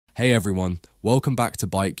Hey everyone, welcome back to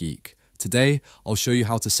Byte Geek. Today, I'll show you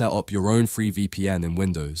how to set up your own free VPN in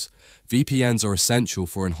Windows. VPNs are essential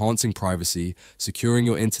for enhancing privacy, securing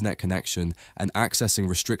your internet connection, and accessing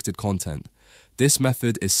restricted content. This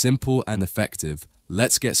method is simple and effective.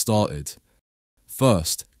 Let's get started.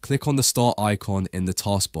 First, click on the Start icon in the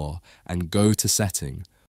taskbar and go to Setting.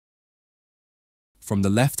 From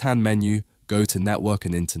the left-hand menu, go to Network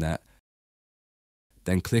and Internet,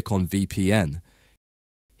 then click on VPN.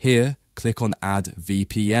 Here, click on Add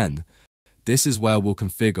VPN. This is where we'll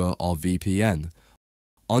configure our VPN.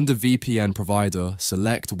 Under VPN Provider,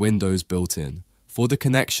 select Windows Built-in. For the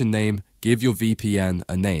connection name, give your VPN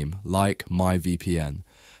a name, like MyVPN.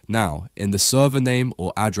 Now, in the server name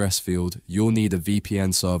or address field, you'll need a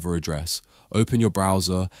VPN server address. Open your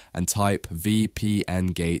browser and type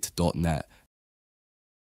vpngate.net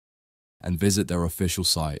and visit their official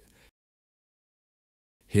site.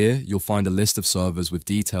 Here, you'll find a list of servers with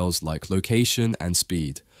details like location and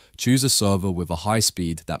speed. Choose a server with a high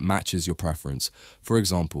speed that matches your preference. For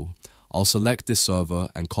example, I'll select this server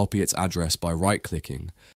and copy its address by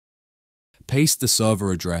right-clicking. Paste the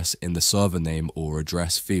server address in the server name or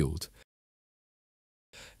address field.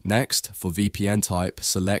 Next, for VPN type,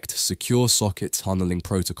 select Secure Socket Tunneling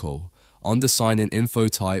Protocol. Under Sign-in Info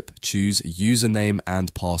type, choose Username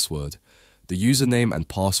and Password. The username and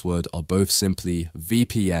password are both simply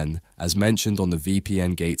VPN, as mentioned on the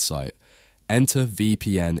VPN Gate site. Enter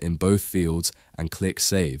VPN in both fields and click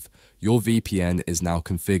Save. Your VPN is now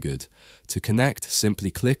configured. To connect,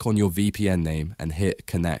 simply click on your VPN name and hit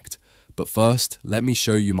Connect. But first, let me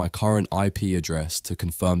show you my current IP address to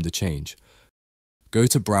confirm the change. Go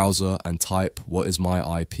to Browser and type "What is my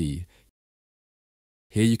IP?"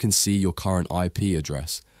 Here you can see your current IP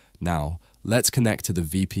address. Now, let's connect to the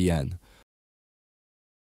VPN.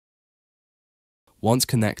 Once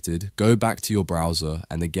connected, go back to your browser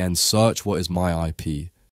and again search "What is my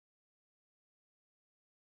IP?"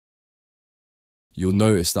 You'll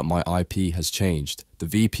notice that my IP has changed. The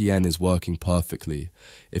VPN is working perfectly.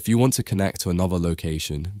 If you want to connect to another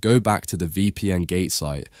location, go back to the VPN Gate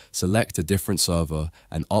site, select a different server,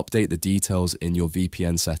 and update the details in your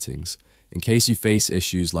VPN settings. In case you face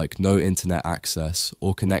issues like no internet access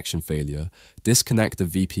or connection failure, disconnect the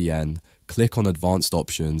VPN, click on Advanced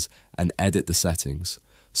Options, and edit the settings.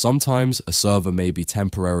 Sometimes a server may be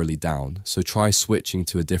temporarily down, so try switching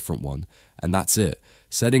to a different one, and that's it.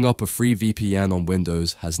 Setting up a free VPN on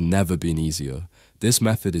Windows has never been easier. This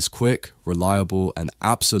method is quick, reliable, and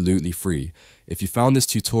absolutely free. If you found this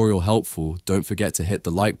tutorial helpful, don't forget to hit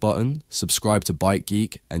the like button, subscribe to Byte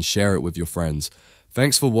Geek, and share it with your friends.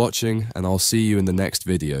 Thanks for watching, and I'll see you in the next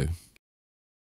video.